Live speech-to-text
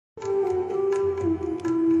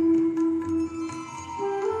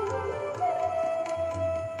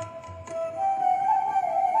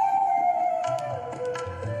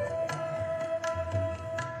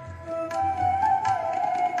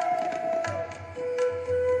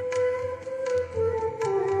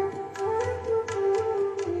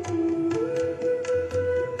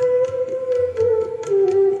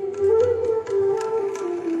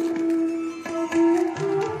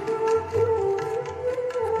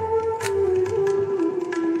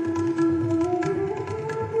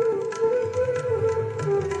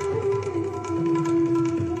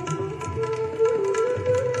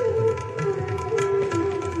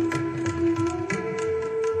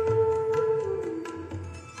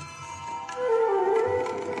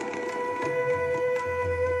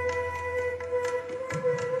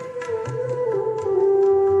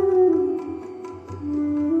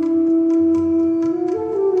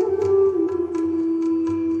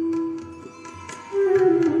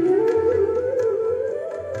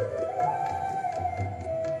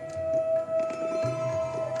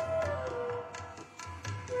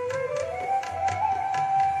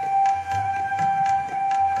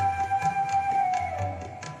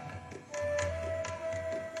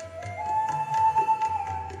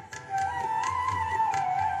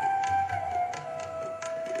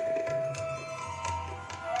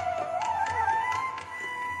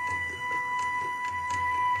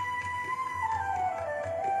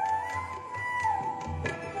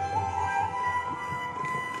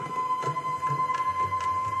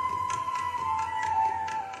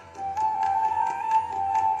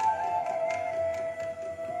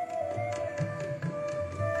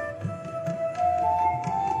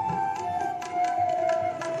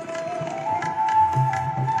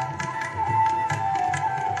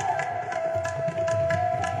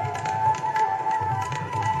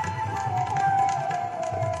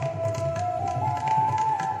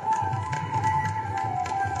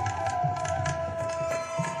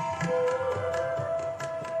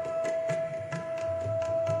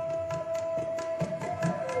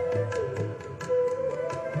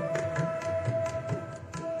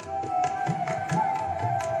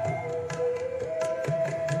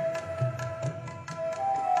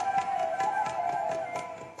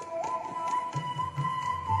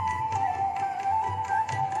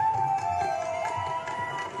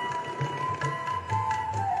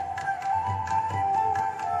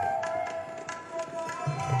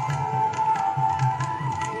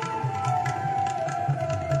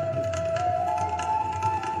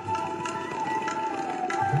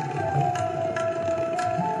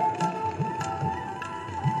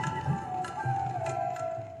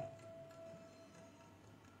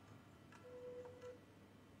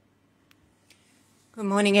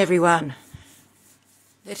morning, everyone.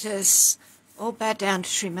 Let us all bow down to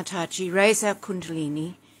Shri Mataji, raise our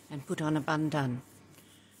kundalini and put on a bandhan.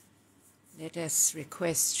 Let us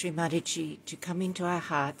request Shri Mataji to come into our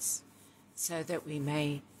hearts so that we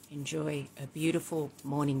may enjoy a beautiful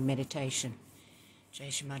morning meditation. Jai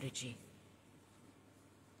Shri Mataji.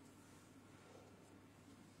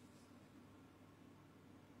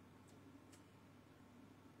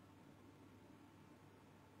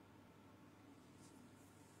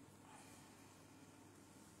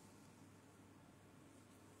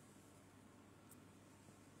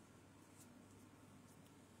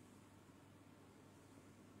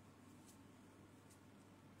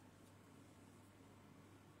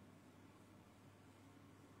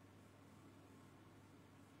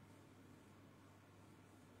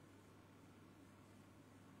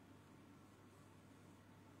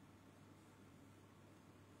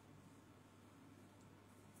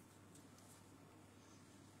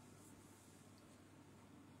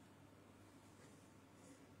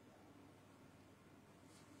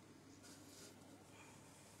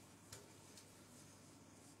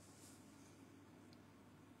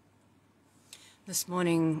 This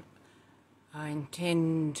morning I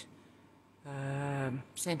intend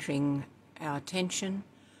centering our attention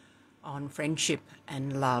on friendship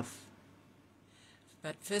and love.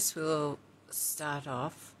 But first we'll start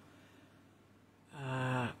off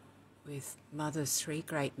with Mother's 3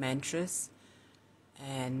 great mantras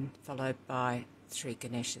and followed by Sri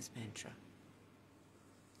Ganesha's mantra.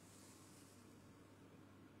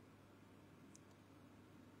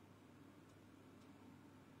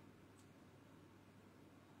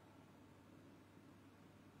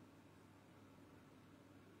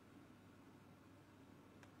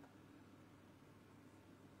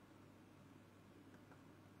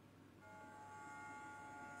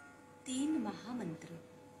 तीन महामंत्र।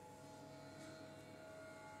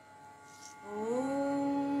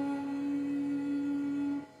 ओम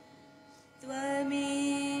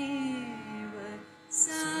त्वमेव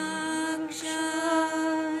साक्षात्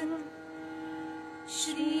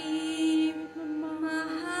श्री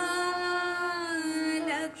महालक्ष्मी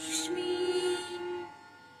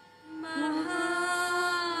महासरस्वती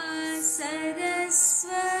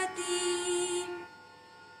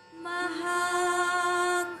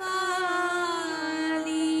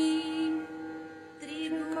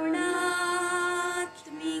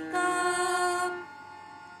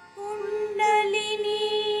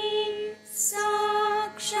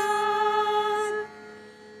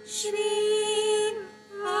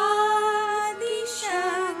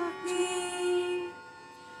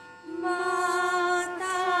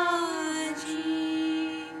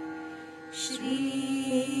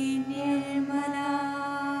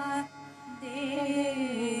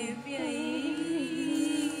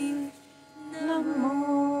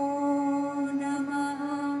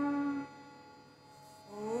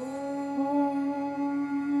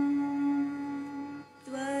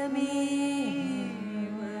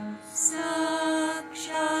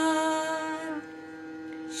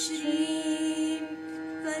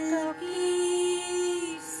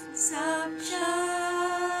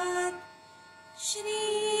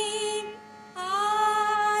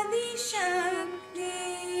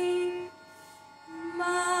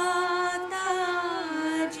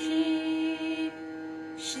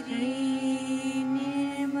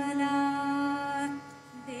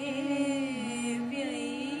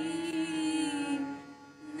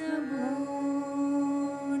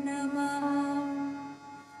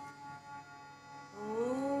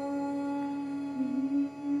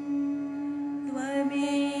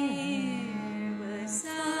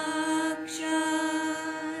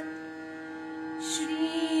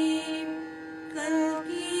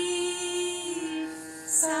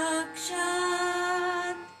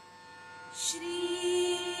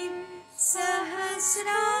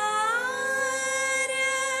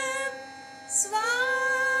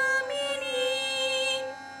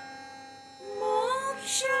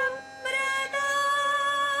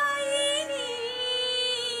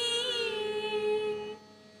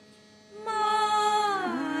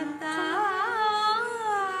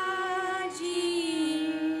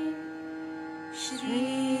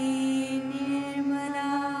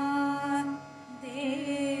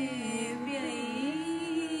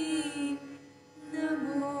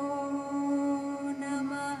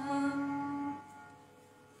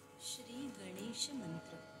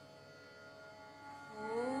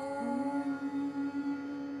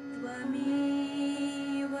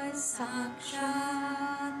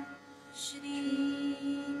साक्षात् श्री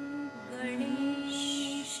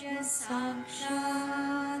गणेश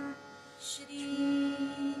साक्षात् श्री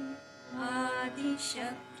आदिशक्ति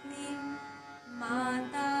शक्तिं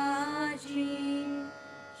माताजी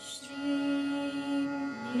श्री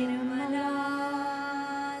निर्मला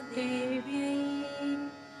देव्यै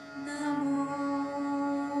नमो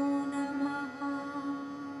नमः।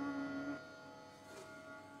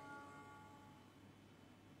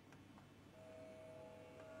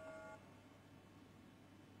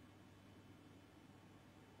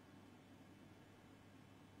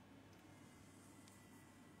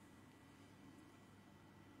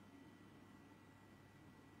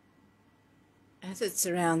 As it's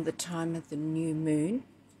around the time of the new moon,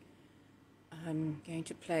 I'm going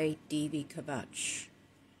to play Devi Kavach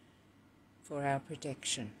for our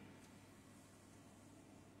protection.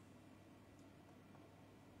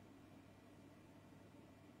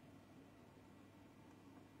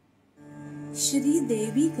 Shri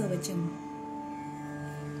देवी कवचम्।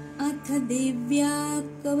 अथ देव्या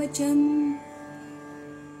कवचम्।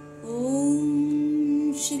 ॐ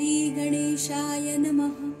श्री गणेशाय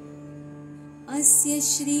नमः। अस्य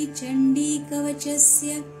श्री चण्डी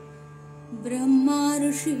कवचस्य ब्रह्मा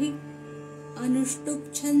ऋषिः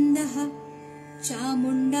अनुष्टुप् छन्दः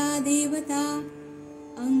चामुण्डा देवता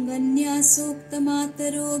अङ्गन्या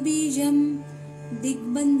सूक्तमातरो बीजं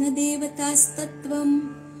दिग्बन्धदेवतास्तत्त्वं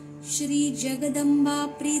श्रीजगदम्बा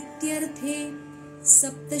प्रीत्यर्थे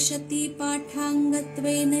सप्तशती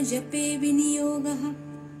पाठाङ्गत्वेन जपे विनियोगः।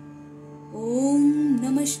 ॐ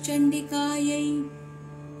नमश्चण्डिकायै।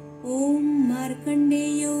 ॐ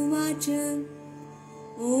मार्कण्डेय उवाच।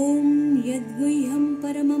 ॐ यद्गुह्यं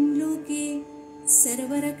परमं लोके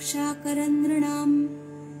सर्वरक्षाकरं नृणां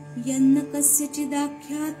यन्न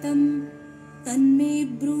कस्यचिदाख्यातं तन्मे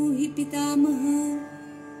ब्रूहि पितामह।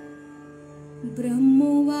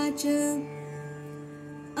 ब्रह्मोवाच।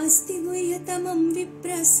 अस्ति गुह्यतमं विप्र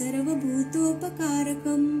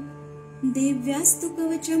सर्वभूतोपकारकं देव्यास्तु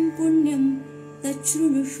कवचं पुण्यं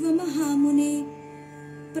तच्छृणुष्व महामुने।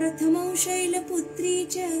 प्रथमं शैलपुत्री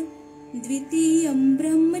च द्वितीयं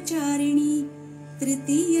ब्रह्मचारिणी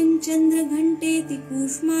तृतीयं चन्द्रघण्टेति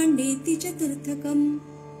कूष्माण्डेति चतुर्थकं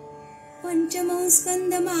पञ्चमं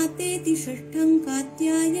स्कन्दमातेति षष्ठं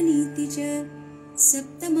कात्यायनीति च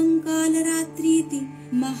सप्तमं कालरात्रीति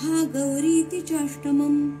महागौरीति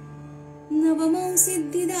चाष्टमं नवमं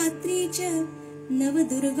सिद्धिदात्री च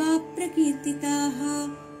नवदुर्गा प्रकीर्तिताः।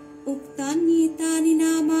 उक्तान्येतानि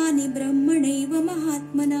नामानि ब्रह्मणैव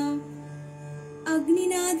महात्मना।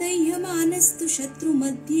 अग्निना दह्यमानस्तु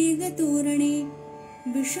शत्रुमध्ये गतोरणे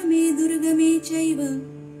विषमे दुर्गमे चैव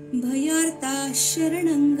भयार्ताः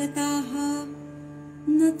शरणं गताः।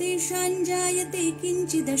 न तेषां जायते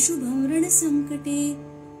किञ्चिदशुभं रणसङ्कटे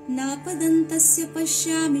नापदन्तस्य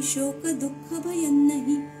पश्यामि शोकदुःखभयं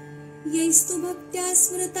नहि। यैस्तु भक्त्या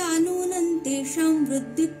स्मृता नूनं तेषां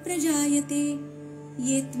वृद्धिः प्रजायते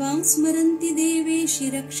ये त्वां स्मरन्ति देवेशि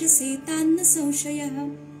रक्षसे तान्न संशयः।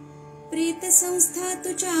 प्रेतसंस्था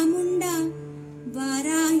तु चामुण्डा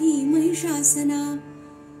वाराही महिषासना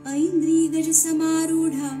ऐन्द्री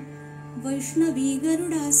गजसमारूढा वैष्णवी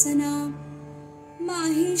गरुडासना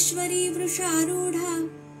माहेश्वरी वृषारूढा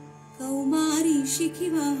कौमारी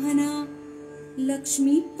शिखिवाहना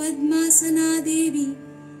लक्ष्मी पद्मासना देवी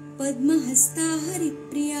पद्महस्ता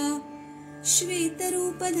हरिप्रिया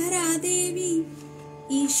श्वेतरूपधरा देवी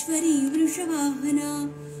ईश्वरी वृषवाहना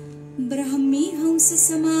ब्राह्मी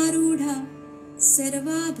हंससमारूढा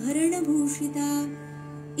सर्वाभरणभूषिता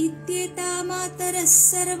इत्येता मातरः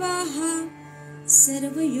सर्वाः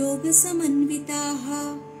सर्वयोगसमन्विताः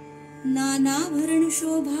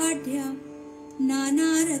नानाभरणशोभाढ्या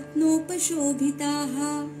नानारत्नोपशोभिताः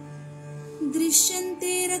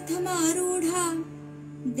दृश्यन्ते रथमारूढा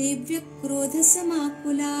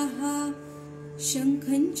देव्यक्रोधसमाकुलाः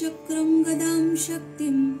शङ्खं चक्रं गदां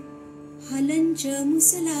शक्तिं हलं च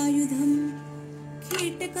मुसलायुधं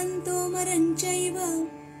खेटकं तोमरं चैव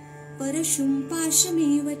परशुं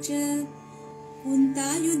पाशमेव च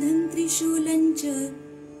कुन्तायुधं त्रिशूलं च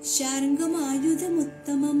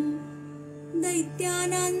शार्ङ्गमायुधमुत्तमं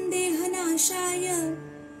दैत्यानां देहनाशाय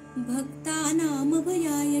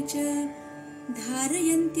भक्तानामभयाय च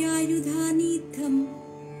धारयन्त्यायुधानीत्थं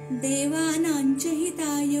देवानां च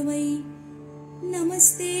हिताय वै।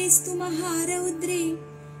 नमस्तेस्तु महारौद्रे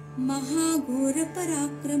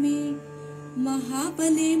महाघोरपराक्रमे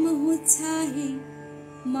महाबले महोत्साहे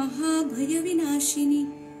महाभयविनाशिनि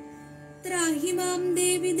त्राहि मां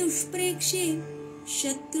देवि दुष्प्रेक्षे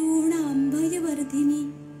शत्रूणां भयवर्धिनि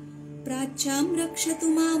प्राच्यां रक्षतु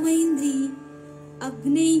मामैन्द्री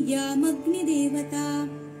अग्नेयामग्निदेवता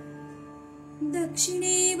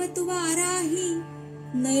दक्षिणेव तु वाराही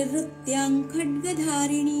नैऋत्यां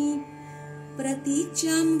खड्गधारिणी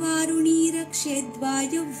प्रतीच्यां वारुणी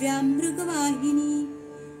रक्षेद्वायव्यां मृगवाहिनी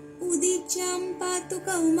उदीच्यां पातु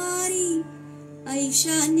कौमारी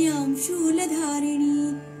ऐशान्यां शूलधारिणी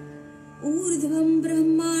ऊर्ध्वं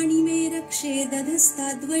ब्रह्माणि मे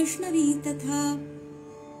रक्षेदधस्ताद्वैष्णवी तथा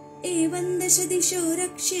एवं दश दिशो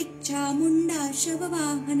रक्षेच्चामुण्डा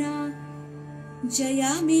शववाहना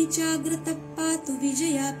जया मे चाग्रतः पातु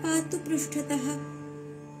विजया पातु पृष्ठतः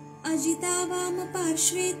अजिता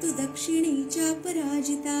वामपार्श्वे तु दक्षिणे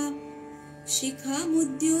चापराजिता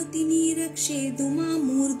शिखामुद्योतिनी रक्षेदुमा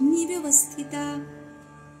मूर्ध्नि व्यवस्थिता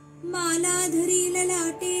मालाधरी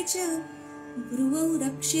ललाटे च भ्रुवौ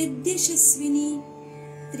रक्षेद्यशस्विनी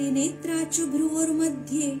त्रिनेत्रा च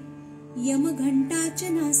भ्रुवोर्मध्ये यमघण्टा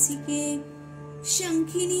च नासिके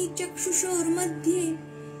शङ्खिनी चक्षुषोर्मध्ये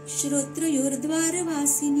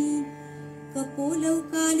श्रोत्रयोर्द्वारवासिनी कपोलौ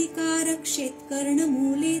कालिका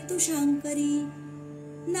रक्षेत्कर्णमूले तु शाङ्करी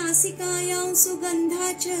नासिकायां सुगन्धा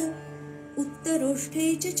च उत्तरोष्ठे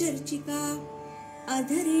च चर्चिका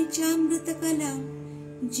अधरे चामृतकला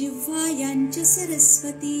जिह्वायां च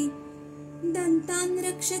सरस्वती दन्तान्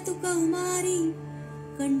रक्षतु कौमारी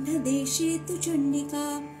कण्ठदेशे तु चण्डिका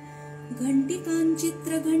घण्टिकां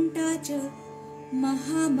चित्रघण्टा च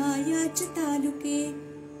महामाया च तालुके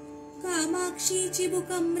कामाक्षी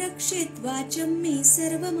चिबुकं रक्षेत् वाचं मे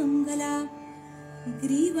सर्वमङ्गला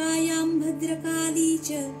ग्रीवायां भद्रकाली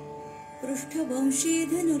च पृष्ठवंशे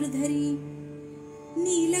धनुर्धरी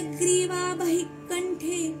नीलग्रीवा बहिः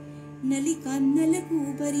कण्ठे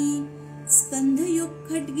नलिकान्नलकूपरी स्कन्धयोः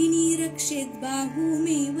खड्गिनी रक्षेद्बाहू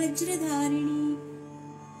मे वज्रधारिणी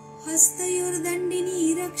हस्तयोर्दण्डिनी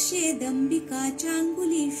रक्षेदम्बिका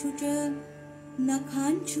चाङ्गुलीषु च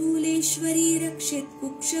नखाञ्चूलेश्वरी रक्षेत्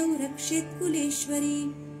कुक्षौ रक्षेत् कुलेश्वरी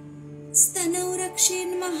स्तनौ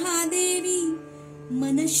रक्षेन्महादेवी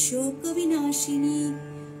मनःशोकविनाशिनी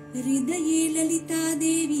हृदये ललिता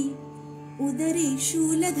देवी उदरे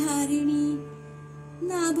शूलधारिणी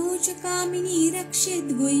नाभौ च कामिनी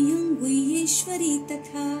रक्षेद्गुह्यं गुह्येश्वरी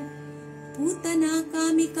तथा पूतना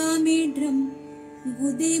कामिका मेढ्रं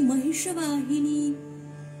गुदे महिषवाहिनी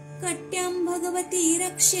कट्यां भगवती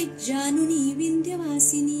रक्षेज्जानुनी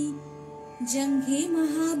विन्ध्यवासिनी जङ्घे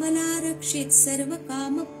महाबला रक्षेत्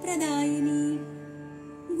सर्वकामप्रदायिनी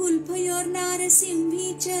गुल्फयोर्नारसिंही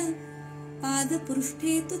च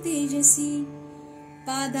पादपृष्ठे तु तेजसी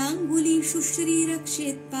पादाङ्गुलीषु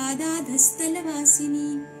श्रीरक्षेत् पादाधस्तलवासिनी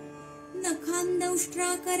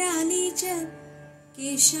नखान्दौष्ट्राकराली च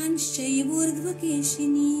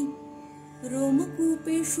केशांश्चैवोर्ध्वकेशिनी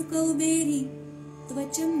रोमकूपेषु कौबेरी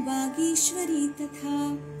त्वचं वागीश्वरी तथा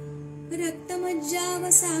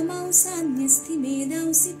रक्तमज्जावसामांसान्यस्थि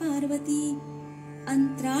मेदांसि पार्वती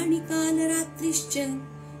अन्त्राणि कालरात्रिश्च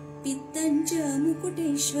पित्तं च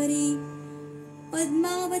मुकुटेश्वरी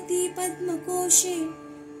पद्मावती पद्मकोशे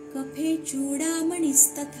कफे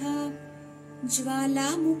चूडामणिस्तथा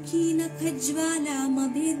ज्वालामुखी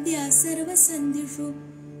नखज्वालामभेद्या सर्वसन्धिषु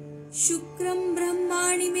शुक्रं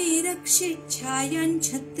ब्रह्माणि मे रक्षेच्छायां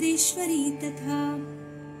छत्रेश्वरी तथा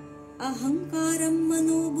अहङ्कारं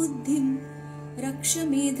मनोबुद्धिं रक्ष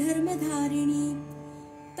मे धर्मधारिणी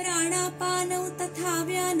प्राणापानौ तथा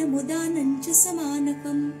व्यानमुदानं च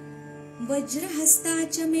समानकम् वज्रहस्ता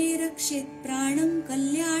च मे रक्षेत् प्राणं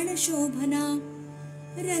कल्याणशोभना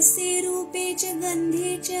रसे रूपे च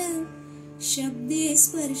गन्धे च शब्दे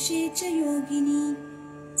स्पर्शे च योगिनी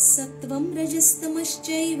सत्वं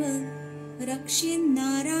रजस्तमश्चैव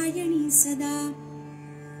रक्षेन्नारायणी सदा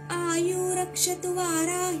आयु रक्षतु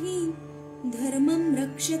वाराही धर्मं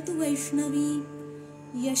रक्षतु वैष्णवी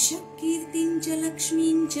यशः कीर्तिं च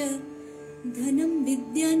लक्ष्मीं च धनं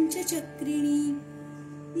विद्यां च चक्रिणी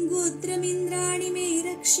गोत्रमिन्द्राणि मे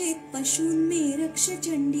रक्षेत् पशून् मे रक्ष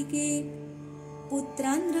चण्डिके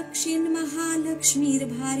पुत्रान्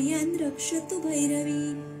रक्षेन्महालक्ष्मीर्भार्यान् रक्षतु भैरवी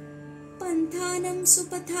पन्थानं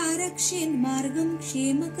सुपथा रक्षेन्मार्गं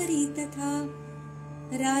क्षेमकरी तथा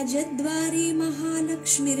राजद्वारे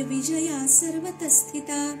महालक्ष्मीर्विजया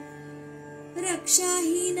सर्वतस्थिता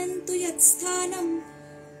रक्षाहीनं तु यत्स्थानं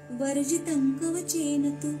वर्जितं कवचेन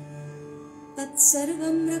तु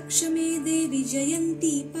तत्सर्वं रक्ष मे देवि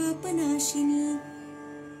जयन्ती पापनाशिनी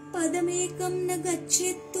पदमेकं न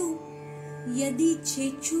गच्छेत्तु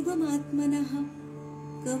यदीच्छेच्छुभमात्मनः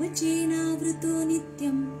कवचेनावृतो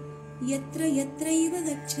नित्यं यत्र यत्रैव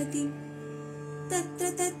गच्छति तत्र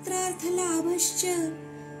तत्रार्थलाभश्च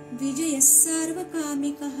विजयः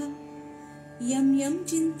सार्वकामिकः यं यं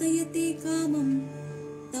चिन्तयते कामं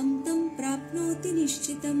तं तं प्राप्नोति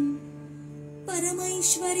निश्चितम्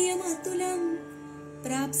परमैश्वर्यमतुलं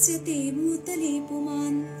प्राप्स्यते भूतले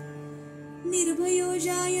पुमान् निर्भयो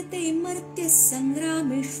जायते मर्त्यः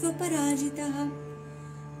सङ्ग्रामेष्वपराजितः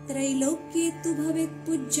त्रैलोक्ये तु भवेत्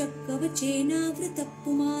पूज्यः कवचेनावृतः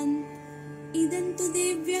पुमान् इदं तु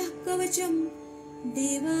देव्यः कवचं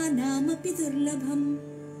देवानामपि दुर्लभम्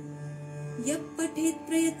यः पठेत्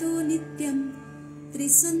प्रयतो नित्यं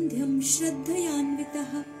त्रिसन्ध्यं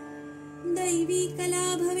श्रद्धयान्वितः दैवी कला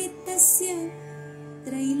भवेत् तस्य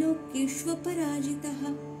त्रैलोक्येष्वपराजितः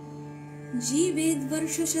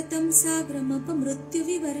जीवेद्वर्षशतं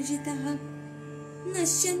साग्रमपमृत्युविवर्जितः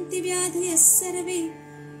नश्यन्ति व्याधयः सर्वे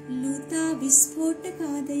लूता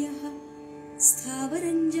विस्फोटकादयः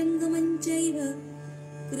स्थावरं जङ्गमं चैव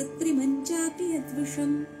कृत्रिमं चापि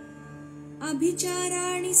यद्विषम्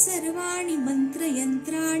अभिचाराणि सर्वाणि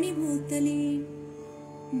मन्त्रयन्त्राणि भूतले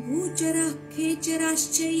भूचराः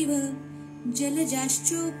खेचराश्चैव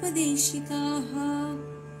जलजाश्चोपदेशिकाः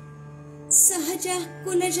सहजाः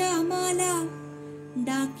कुलजा माला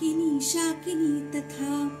डाकिनी शाकिनी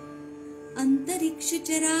तथा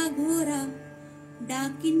अन्तरिक्षचरा घोरा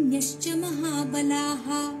डाकिन्यश्च महाबलाः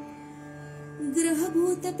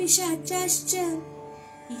ग्रहभूतपिशाचाश्च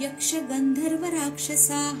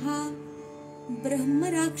यक्षगन्धर्वराक्षसाः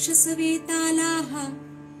ब्रह्मराक्षसवेतालाः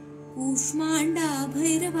कूष्माण्डा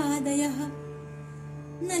भैरवादयः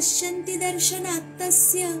नश्यन्ति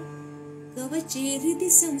दर्शनात्तस्य कवचे हृदि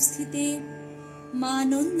संस्थिते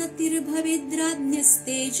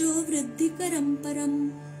मानोन्नतिर्भवेद्राज्ञस्तेजो वृद्धिकरं परम्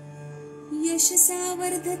यशसा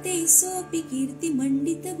वर्धते सोऽपि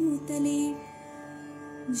कीर्तिमण्डितभूतले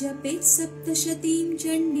जपेत् सप्तशतीं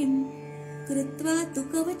चण्डीं कृत्वा तु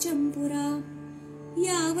कवचं पुरा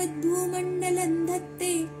यावद्भूमण्डलं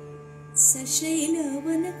धत्ते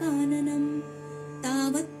सशैलवनकाननं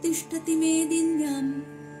तावत् तिष्ठति मेदिन्यां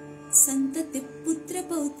सन्ततिः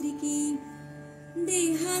पुत्रपौत्रिकी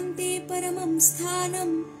देहान्ते परमं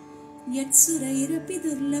स्थानं यत्सुरैरपि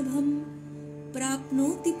दुर्लभं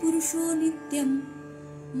प्राप्नोति पुरुषो नित्यं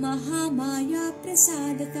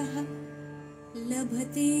महामायाप्रसादतः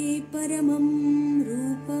लभते परमं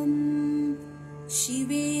रूपं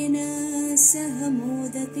शिवेन सह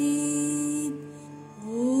मोदते ॐ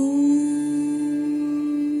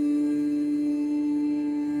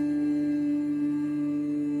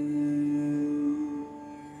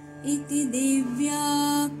इति देव्या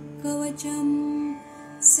कवचं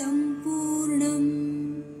सम्पूर्णं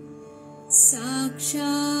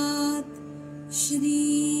साक्षात् श्री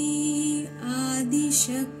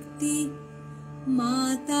आदिशक्ति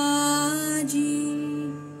माताजी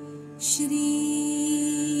श्री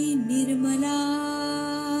निर्मला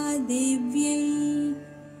देव्यै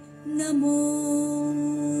नमो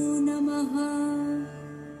नमः।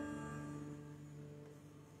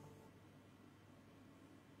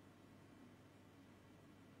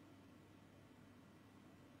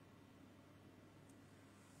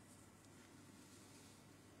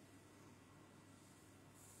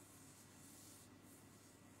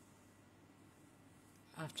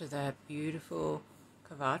 After that beautiful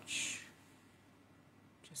kavach,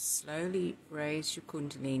 just slowly raise your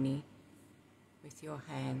kundalini with your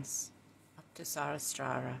hands up to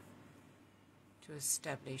Sarasrara to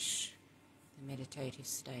establish the meditative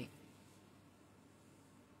state.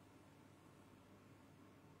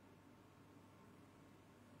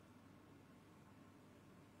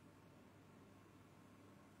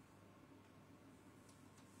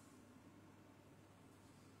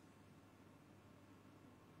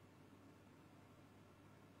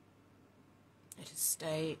 Let us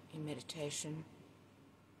stay in meditation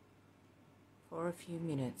for a few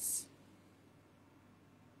minutes.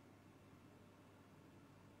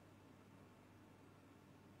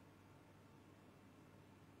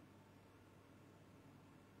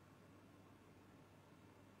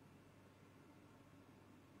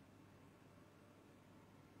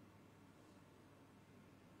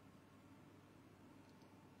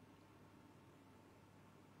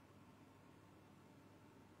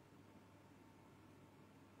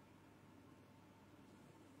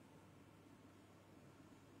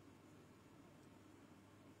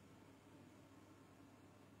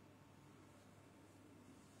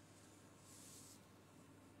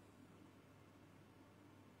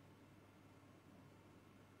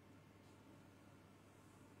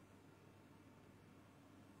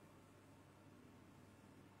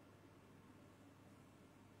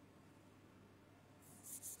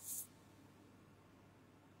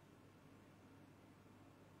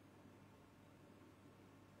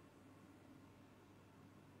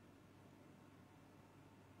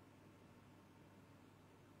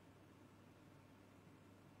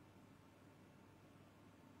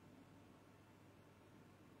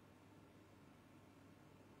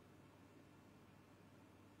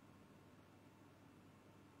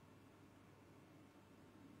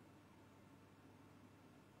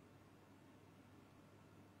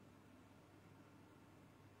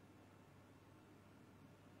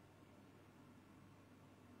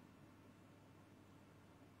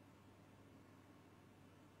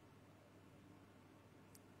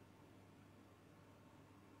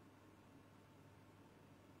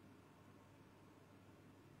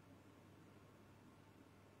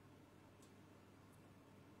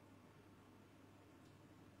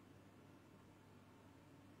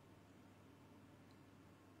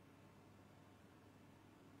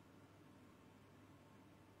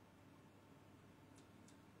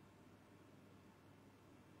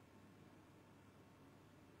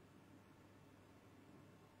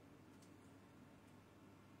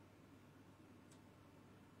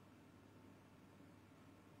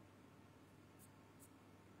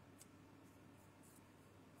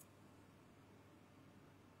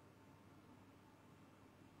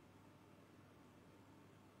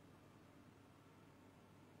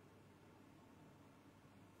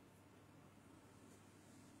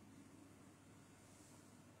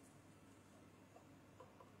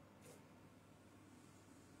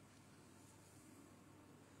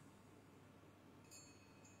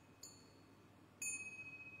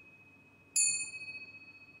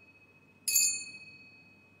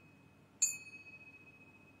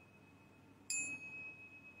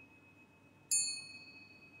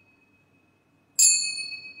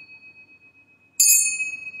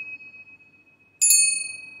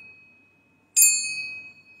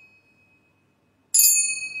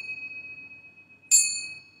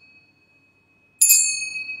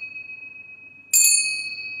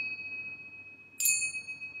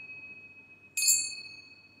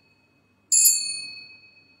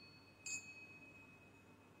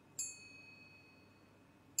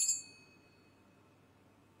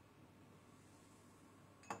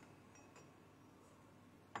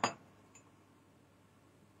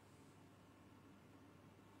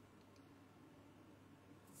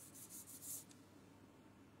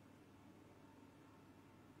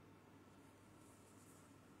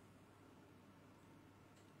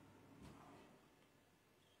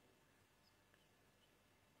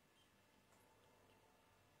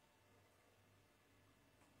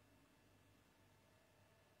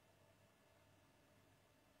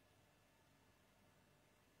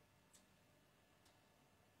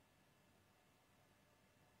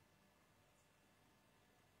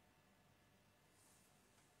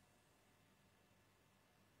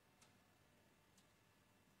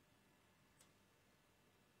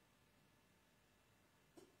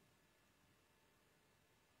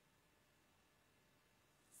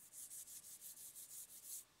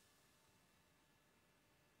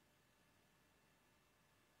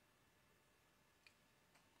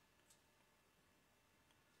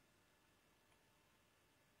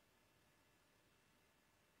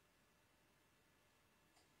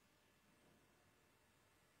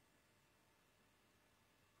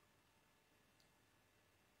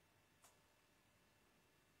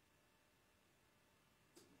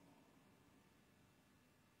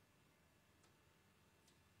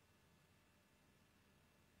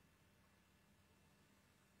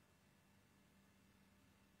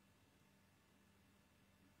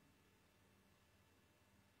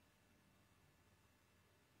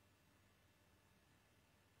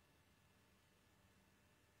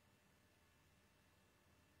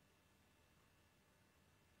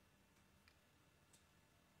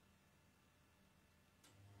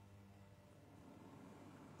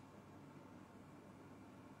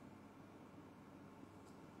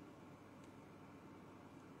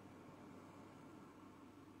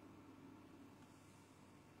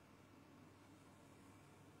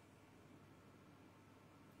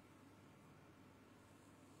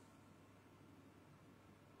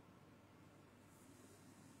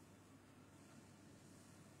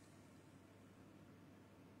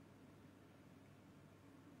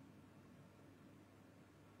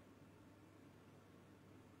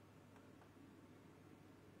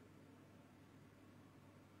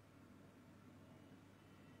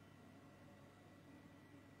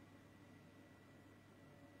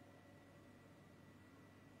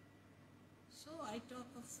 So I talk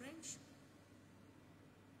of friendship.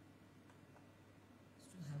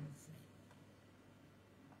 To have a friend.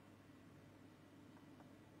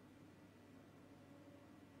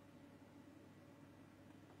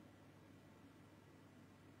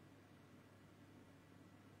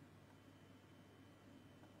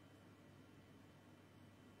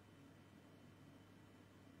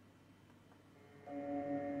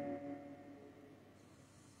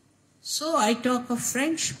 So I talk of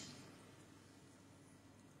friendship.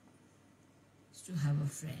 To have a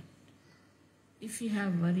friend. If we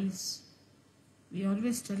have worries, we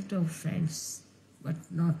always tell to our friends, but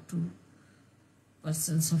not to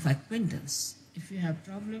persons of acquaintance. If we have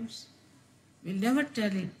problems, we'll never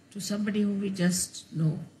tell it to somebody whom we just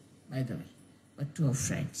know, by the way, but to our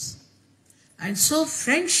friends. And so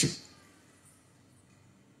friendship,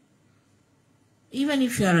 even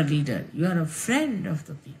if you are a leader, you are a friend of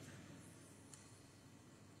the people.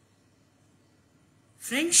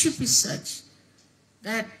 Friendship is such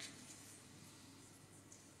that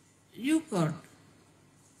you could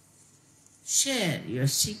share your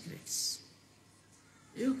secrets.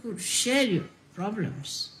 You could share your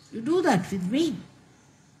problems. You do that with me.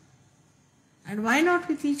 And why not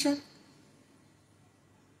with each other?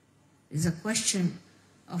 It's a question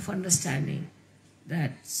of understanding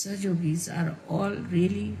that Sahajogis are all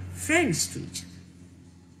really friends to each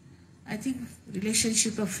other. I think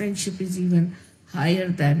relationship of friendship is even higher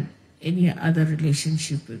than any other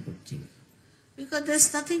relationship we could think. Because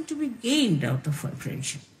there's nothing to be gained out of a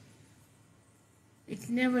friendship. It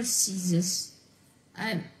never ceases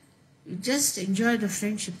and you just enjoy the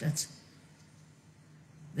friendship, that's all.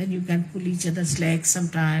 Then you can pull each other's legs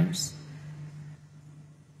sometimes.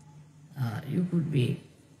 You could be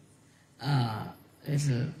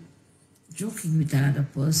little joking with another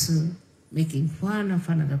person, making fun of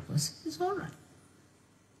another person. It's all right.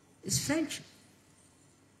 It's friendship.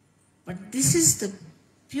 But this is the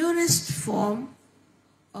purest form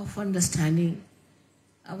of understanding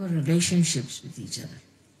our relationships with each other.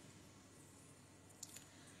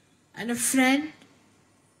 And a friend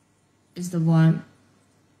is the one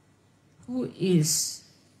who is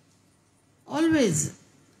always,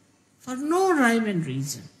 for no rhyme and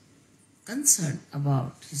reason, concerned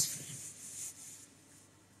about his friend.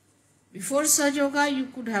 Before Sahaja, you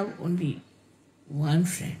could have only one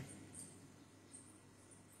friend,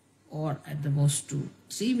 or at the most two.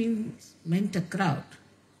 Three meant a crowd.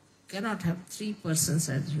 Cannot have three persons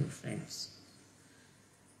as your friends.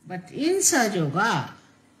 But in Sahaja,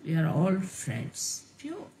 we are all friends,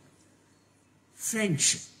 pure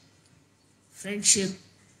friendship. Friendship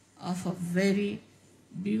of a very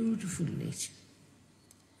beautiful nature.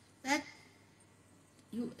 That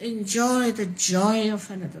you enjoy the joy of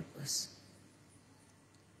another person.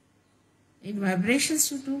 In vibrations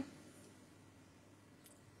you do.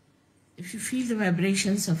 If you feel the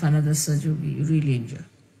vibrations of another Sahajogi, you really enjoy.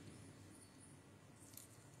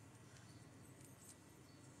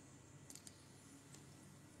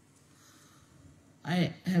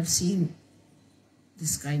 I have seen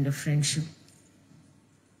this kind of friendship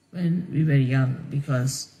when we were young,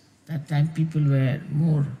 because that time people were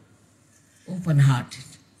more open-hearted,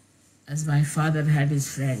 as my father had his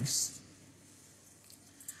friends.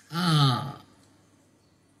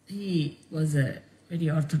 He was a very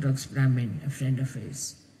orthodox Brahmin, a friend of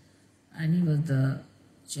his, and he was the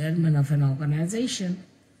chairman of an organization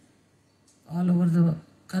all over the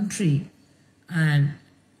country, and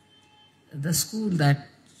the school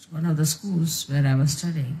one of the schools where I was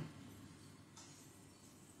studying,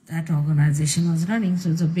 that organization was running, so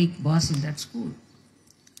he was a big boss in that school.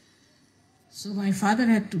 So my father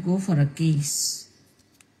had to go for a case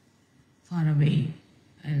far away,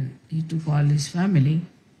 and he took all his family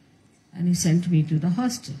and he sent me to the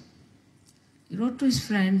hostel. He wrote to his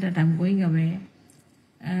friend that I'm going away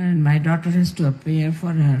and my daughter has to appear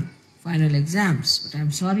for her final exams, but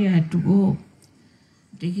I'm sorry I had to go.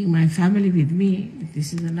 I'm taking my family with me, but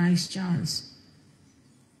this is a nice chance.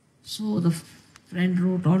 So the friend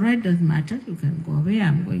wrote, all right, doesn't matter, you can go away,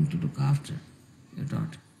 I'm going to look after your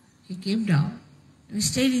daughter. He came down and we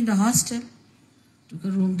stayed in the hostel, took a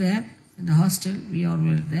room there. In the hostel, we all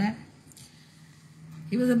were there.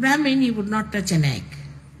 He was a Brahmin, he would not touch an egg.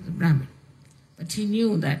 He was a Brahmin. But he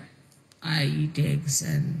knew that I eat eggs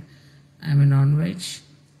and I'm a non-veg.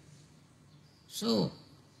 So,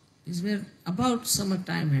 this were about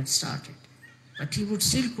summertime had started. But he would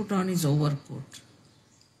still put on his overcoat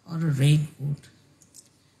or a raincoat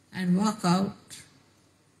and walk out.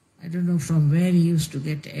 I don't know from where he used to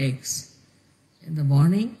get eggs in the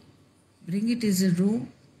morning, bring it in his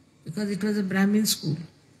room, because it was a Brahmin school,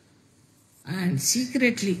 and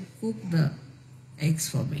secretly cook the eggs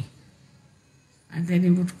for me. And then he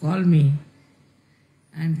would call me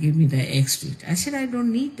and give me the eggs to eat. I said, I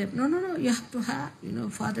don't need them. No, you have to have.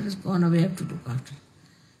 Father has gone away, I have to look after.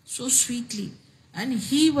 So sweetly. And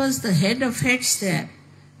he was the head of heads there,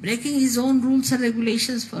 breaking his own rules and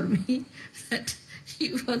regulations for me, that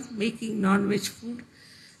he was making non-veg food.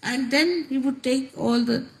 And then he would take all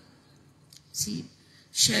the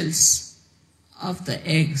shells of the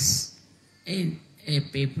eggs in a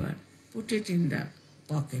paper, put it in the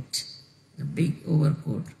pocket, the big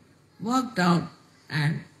overcoat, walk down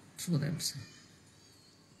and throw them.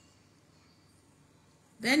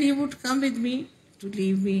 Then he would come with me to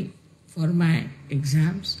leave me for my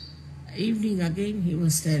exams. Evening again he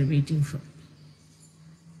was there waiting for me.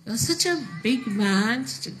 He was such a big man,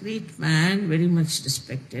 such a great man, very much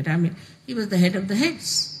respected. He was the head of the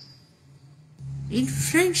heads. In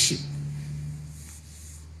friendship,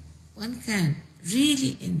 one can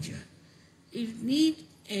really enjoy. You need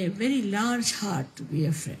a very large heart to be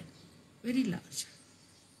a friend. Very large.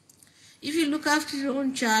 If you look after your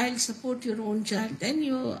own child, support your own child, then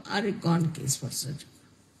you are a gone case for such.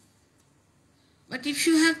 But if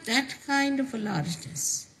you have that kind of a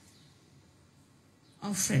largeness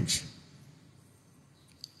of friendship,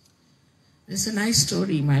 there's a nice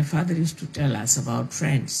story my father used to tell us about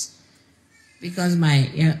friends. Because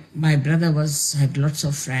my brother had lots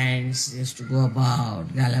of friends, he used to go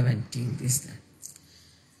about, gallivanting, this, that.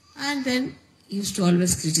 And then he used to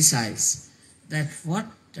always criticize that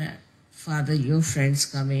father, your friends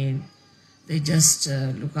come in, they just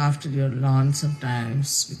look after your lawn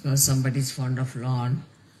sometimes because somebody is fond of lawn,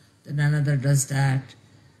 then another does that,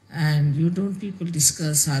 and you don't people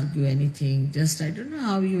discuss, argue anything, just I don't know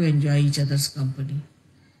how you enjoy each other's company.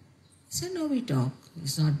 He said, no, we talk,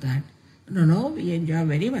 it's not that. No, we enjoy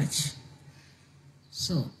very much.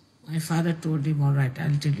 So my father told him, all right,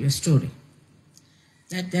 I'll tell you a story.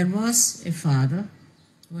 That there was a father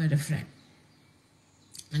who had a friend.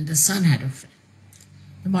 And the son had a friend.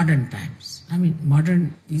 The modern times.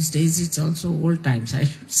 Modern, these days it's also old times, I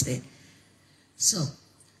should say. So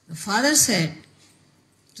the father said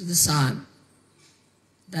to the son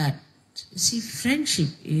that, you see, friendship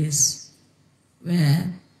is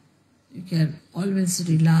where you can always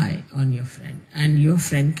rely on your friend, and your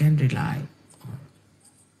friend can rely on.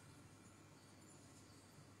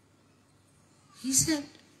 He said,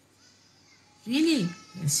 really?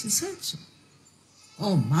 Yes, he said so.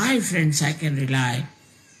 Oh, my friends I can rely.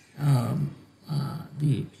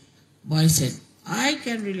 The boy said, I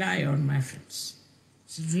can rely on my friends.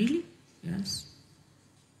 He said, really? Yes.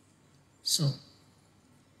 So,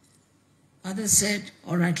 father said,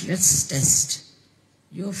 all right, let's test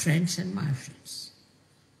your friends and my friends.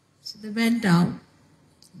 So they went down,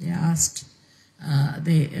 they asked,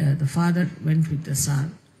 the father went with the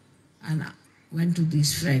son and went to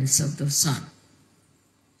these friends of the son.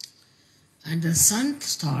 And the son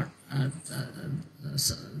thought,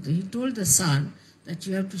 he told the son that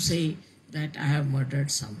you have to say that I have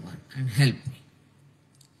murdered someone and help me.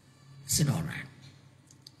 He said, all right.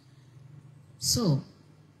 So,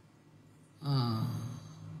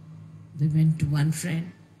 they went to one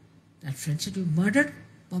friend. That friend said, you murdered?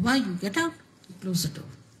 Baba, you get out. He closed the door.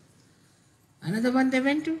 Another one they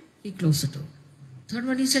went to, he closed the door. Third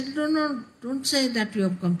one, he said, no, don't say that you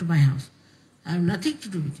have come to my house. I have nothing to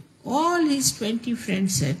do with you. All his 20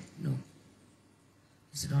 friends said, no.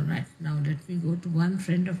 He said, all right, now let me go to one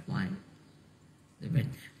friend of mine. They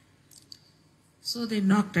went there. So they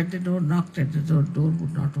knocked at the door, door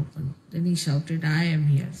would not open. Then he shouted, I am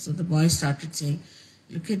here. So the boy started saying,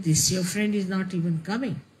 look at this, your friend is not even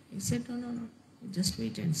coming. He said, no, just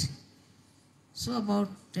wait and see. So about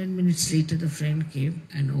 10 minutes later, the friend came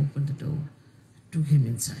and opened the door, took him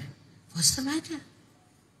inside. What's the matter?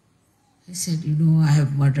 He said, I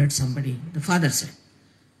have murdered somebody. The father said,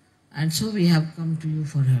 and so we have come to you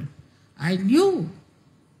for help. I knew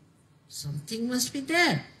something must be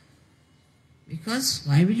there. Because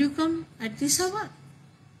why will you come at this hour?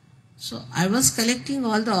 So I was collecting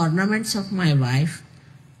all the ornaments of my wife.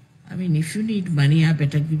 If you need money, I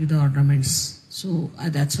better give you the ornaments. So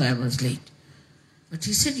that's why I was late. But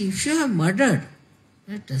he said, if you have murdered,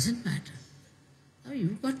 that doesn't matter. Now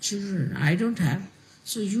you've got children, I don't have.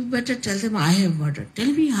 So you better tell them I have murdered.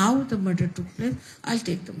 Tell me how the murder took place. I'll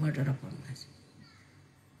take the murder upon myself.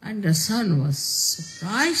 And the son was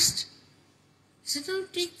surprised. He said, no,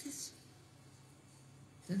 take this.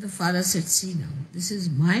 Then the father said, see now, this is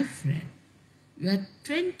my friend. You had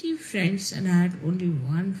 20 friends and I had only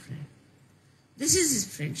one friend. This is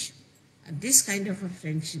his friendship. And this kind of a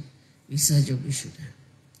friendship we Sahaja should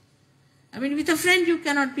have. With a friend you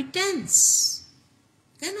cannot be tense.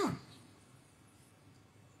 Cannot.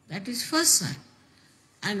 That is first sign.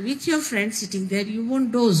 And with your friend sitting there, you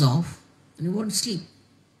won't doze off and you won't sleep.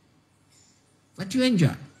 But you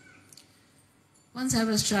enjoy. Once I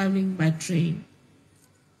was traveling by train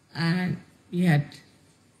and we had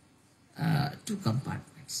 2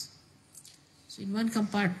 compartments. So in one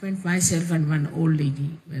compartment, myself and one old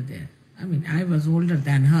lady were there. I mean, I was older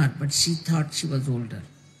than her, but she thought she was older.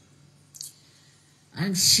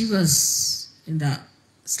 And she was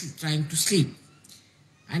trying to sleep.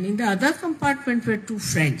 And in the other compartment were 2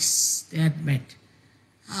 friends. They had met.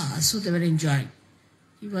 So they were enjoying.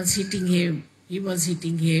 He was hitting him. He was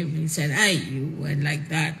hitting him. He said, "Hey, you," and like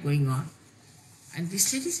that going on. And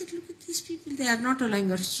this lady said, "Look at these people. They are not allowing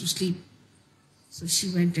us to sleep." So she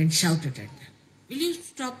went and shouted at them, "Will you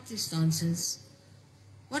stop this nonsense?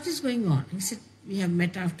 What is going on?" He said, "We have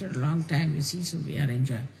met after a long time, you see, so we are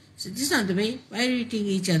enjoying." He said, "This is not the way. Why are you hitting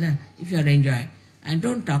each other if you are enjoying? And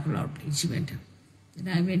don't talk loudly." She went up. Then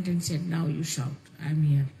I went and said, "Now you shout. I'm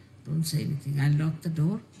here. Don't say anything. I'll lock the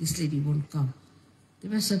door. This lady won't come." They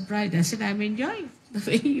were surprised. I said, "I'm enjoying the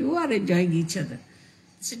way you are enjoying each other."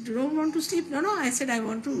 They said, "You don't want to sleep?" No, I said, "I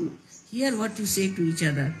want to hear what you say to each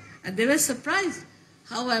other." And they were surprised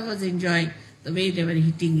how I was enjoying the way they were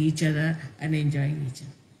hitting each other and enjoying each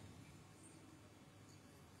other.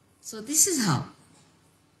 So this is how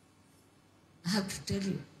I have to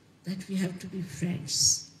tell you that we have to be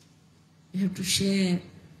friends. We have to share,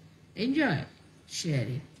 enjoy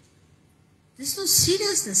sharing. There's no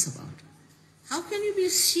seriousness about it. How can you be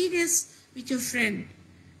serious with your friend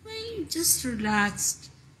when you just relaxed,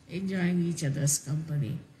 enjoying each other's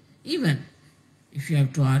company? Even if you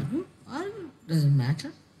have to argue, doesn't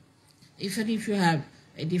matter. Even if you have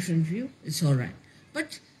a different view, it's all right.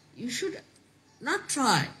 But you should not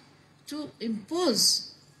try to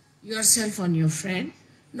impose yourself on your friend,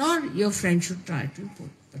 nor your friend should try to impose,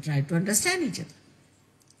 but try to understand each other.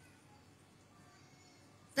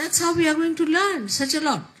 That's how we are going to learn such a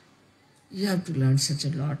lot. You have to learn such a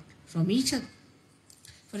lot from each other.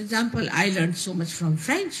 For example, I learned so much from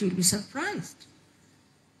French, you'll be surprised.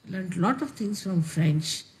 I learned a lot of things from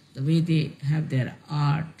French, the way they have their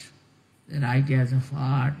art, their ideas of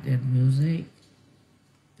art, their music,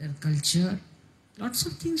 their culture. Lots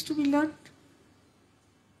of things to be learned.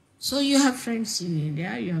 So you have friends in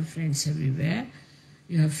India, you have friends everywhere.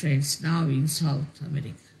 You have friends now in South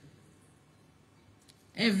America.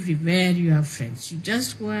 Everywhere you have friends. You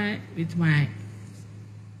just go with my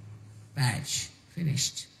badge.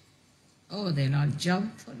 Finished. Oh, they'll all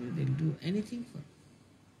jump for you. They'll do anything for you.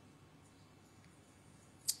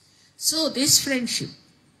 So this friendship,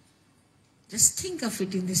 just think of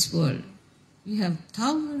it in this world. We have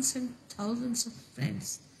thousands and thousands of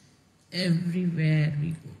friends everywhere we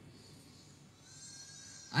go.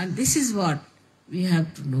 And this is what we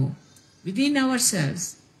have to know within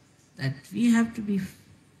ourselves, that we have to be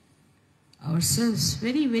ourselves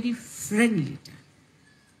very, very friendly.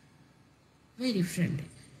 Very friendly.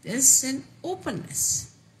 There's an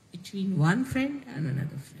openness between one friend and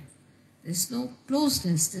another friend. There's no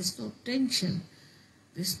closeness, there's no tension,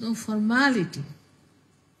 there's no formality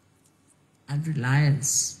and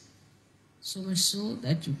reliance. So much so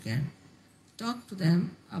that you can talk to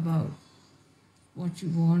them about what you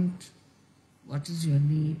want, what is your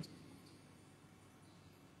need,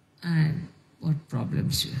 and what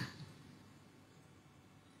problems you have.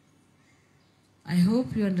 I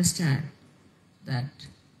hope you understand that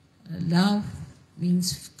love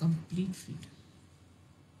means complete freedom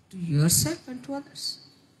to yourself and to others.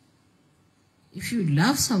 If you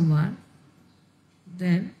love someone,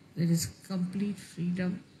 then there is complete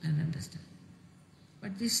freedom and understanding.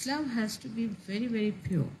 But this love has to be very, very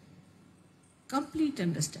pure. Complete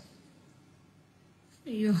understanding.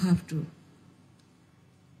 You have to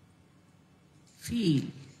feel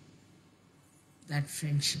that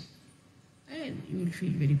friendship. And you will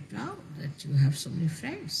feel very proud that you have so many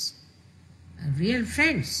friends. Real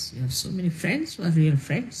friends. You have so many friends who are real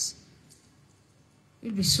friends.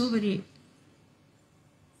 You'll be so very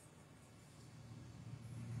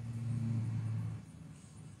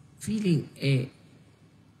feeling a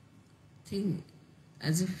thing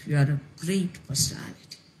as if you are a great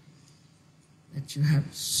personality. That you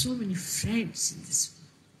have so many friends in this world.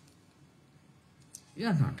 You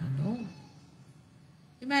are not alone.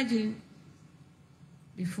 Imagine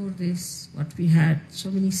before this, what we had,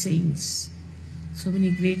 so many saints, so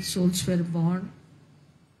many great souls were born,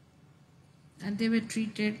 and they were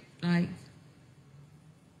treated like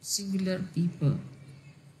singular people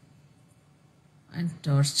and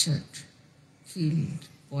tortured, killed,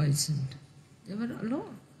 poisoned. They were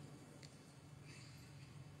alone.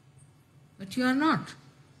 But you are not.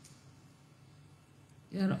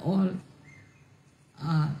 You are all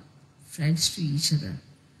friends to each other.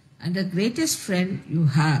 And the greatest friend you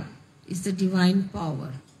have is the divine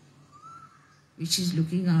power, which is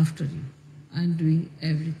looking after you and doing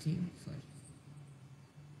everything for you.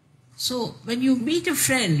 So when you meet a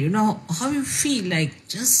friend, you know how you feel like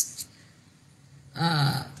just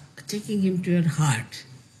taking him to your heart.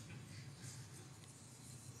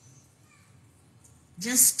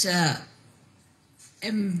 Just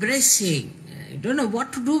embracing. You don't know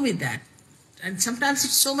what to do with that. And sometimes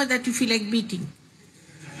it's so much that you feel like beating.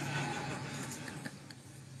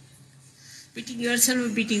 Beating yourself or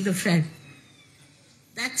beating the friend.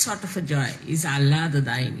 That sort of a joy is Allah the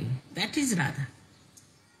Daini. That is Radha.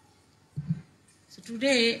 So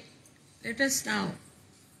today, let us now,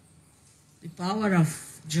 the power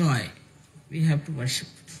of joy, we have to worship.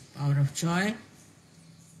 Power of joy.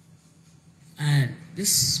 And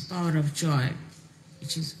this power of joy,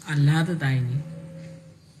 which is Allah the Daini,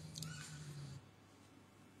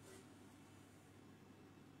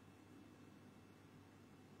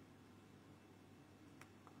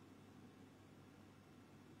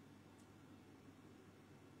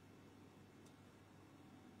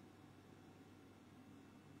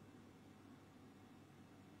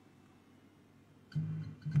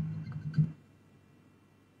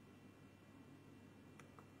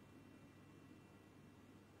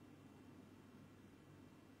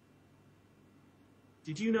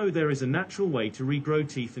 Did you know there is a natural way to regrow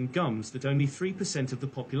teeth and gums that only 3% of the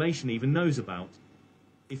population even knows about?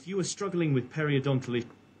 If you are struggling with periodontal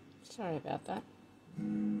issues... Sorry about that.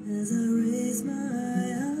 As I raise my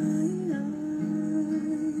eyes,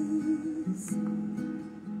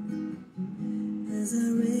 as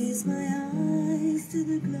I raise my eyes to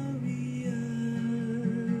the glorious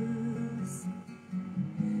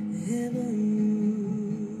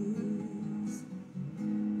heavens,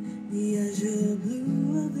 the azure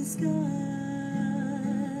blue of the sky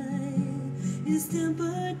is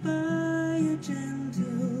tempered by a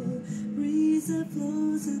gentle breeze that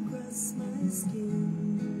flows across my skin,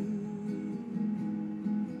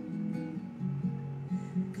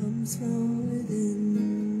 comes from within.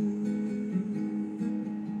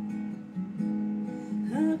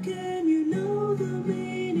 How can you know the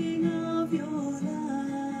meaning of your life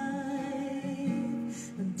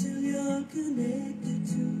until you're connected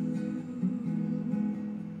to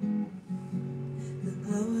the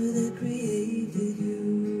power that created you?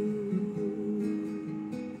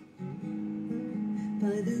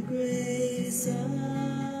 By the grace of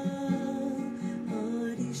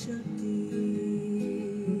Adi Shakti,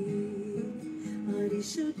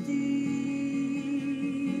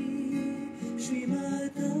 Shri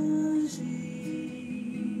Mataji,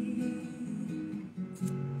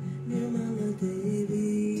 Nirmala Devi.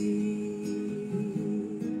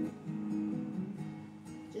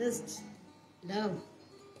 just love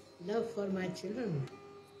for my children.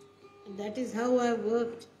 And that is how I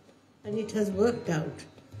worked, and it has worked out.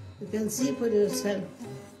 You can see for yourself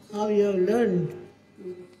how you have learned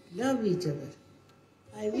to love each other.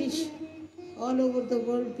 I wish all over the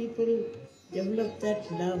world people develop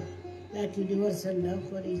that love, that universal love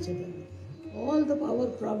for each other. All our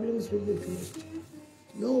problems will be finished.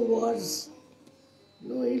 No wars,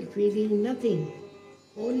 no ill feeling, nothing.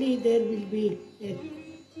 Only there will be a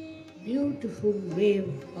beautiful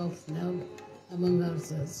wave of love among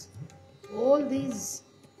ourselves. All these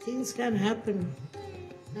things can happen,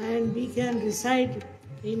 and we can reside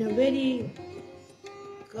in a very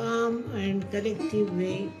calm and collective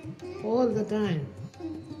way all the time.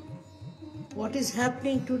 What is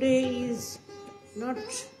happening today is not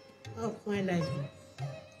of my liking,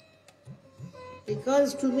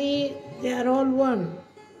 because to me they are all one.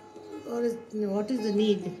 Or what is the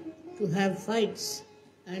need to have fights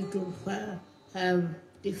and to have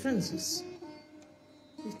differences?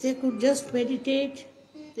 If they could just meditate,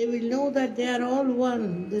 they will know that they are all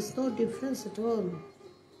one. There's no difference at all.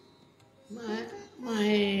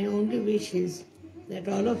 My only wish is that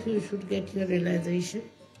all of you should get your realization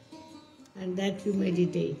and that you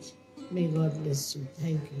meditate. May God bless you.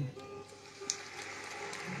 Thank you.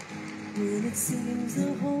 When it seems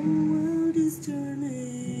the whole world is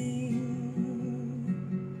turning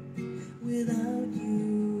without you,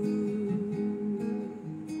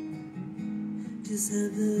 just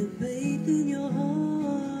have the faith in your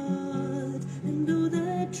heart and know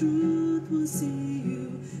that truth will see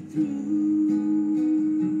you through.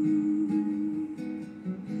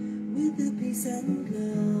 With the peace and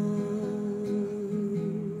love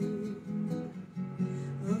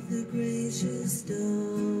of the gracious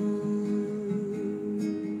dawn.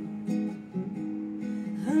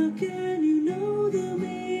 How can you know the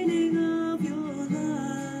meaning of your life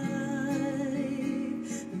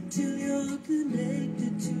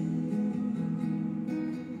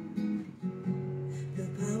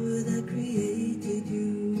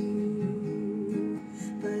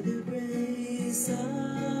सा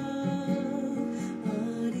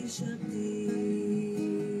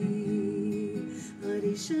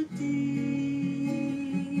आदि शक्ति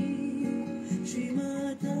श्री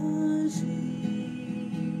माताजी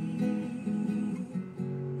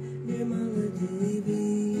Nirmala Devi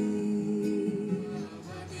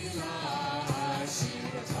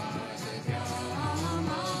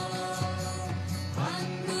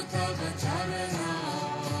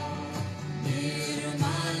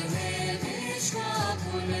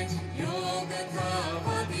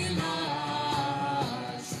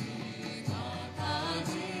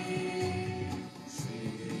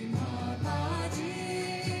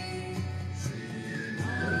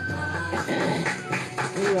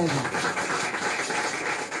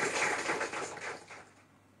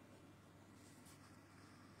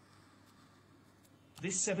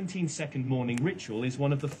This 17-second morning ritual is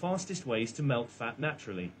one of the fastest ways to melt fat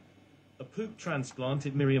naturally. A poop transplant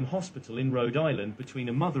at Miriam Hospital in Rhode Island between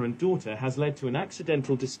a mother and daughter has led to an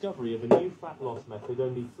accidental discovery of a new fat loss method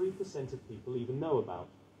only 3% of people even know about.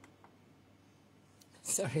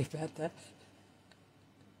 Sorry about that.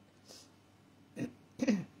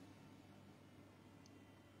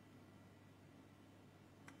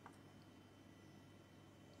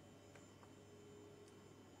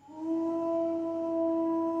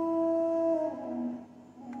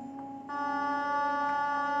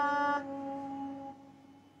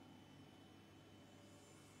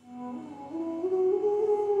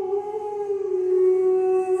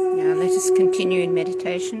 Let us continue in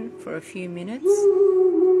meditation for a few minutes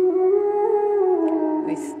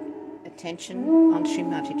with attention on Shri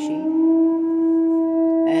Mataji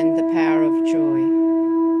and the power of joy,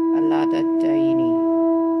 Alada Dayini.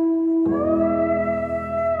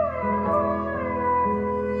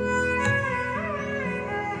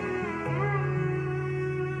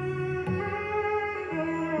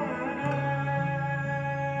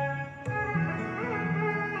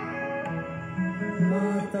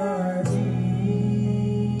 माताजी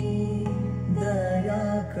दया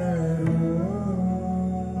करो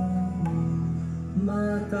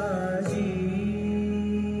माताजी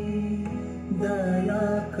दया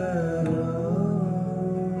करो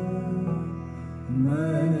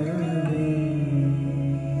मन में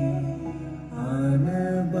आन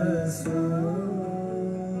बसो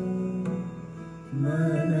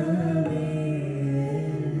मन में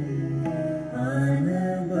आन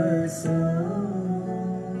बसो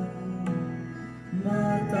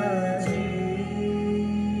माताजी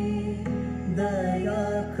दया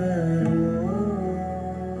करो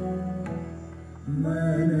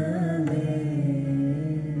मन में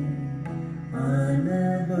आन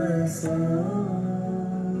बसो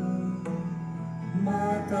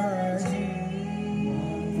माताजी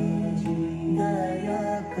दया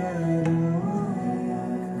करो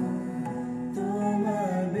तुम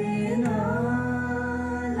बिना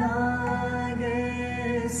लागे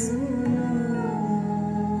सुनो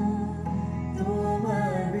तुम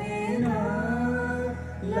बिना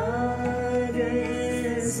लागे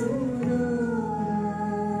सुनो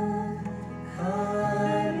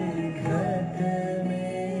खाली घट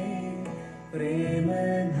में प्रेम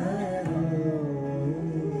धरो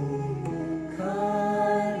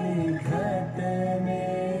खाली घट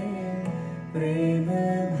में प्रेम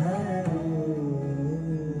भरो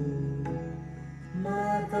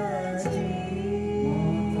माताजी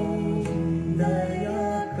दया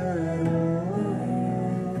करो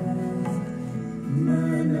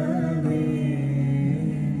मन में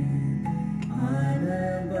आन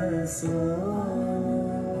बसो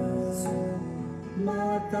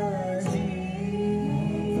माताजी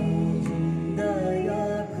दया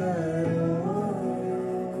करो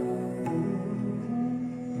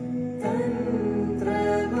तंत्र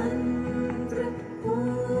मंत्र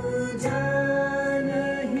पूजा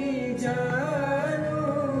नहीं जानो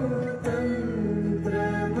तंत्र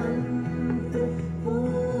मंत्र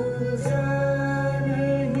पूजा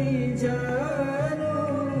नहीं जानो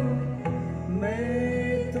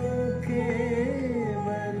मैं तो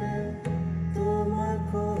केवल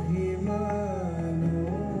तुमको ही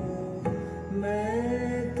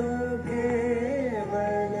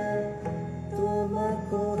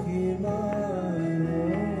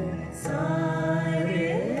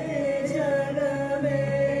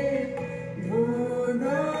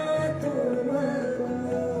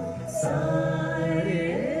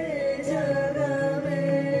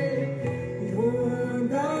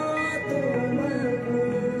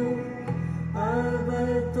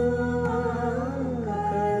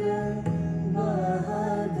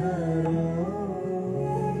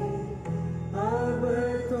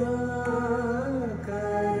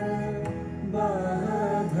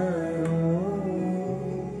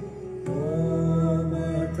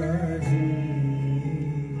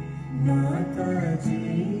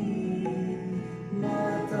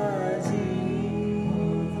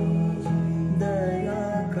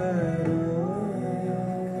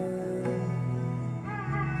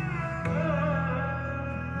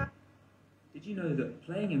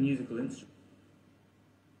playing a musical instrument.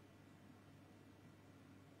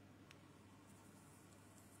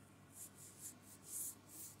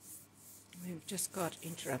 We've just got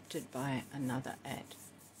interrupted by another ad.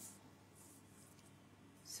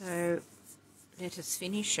 So let us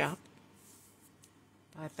finish up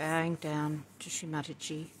by bowing down to Shri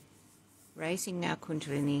Mataji, raising our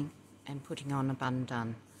Kundalini and putting on a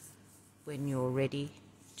bandhan when you're ready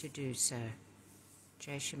to do so.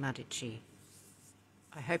 Jai Shri Mataji.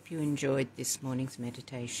 I hope you enjoyed this morning's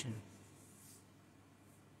meditation.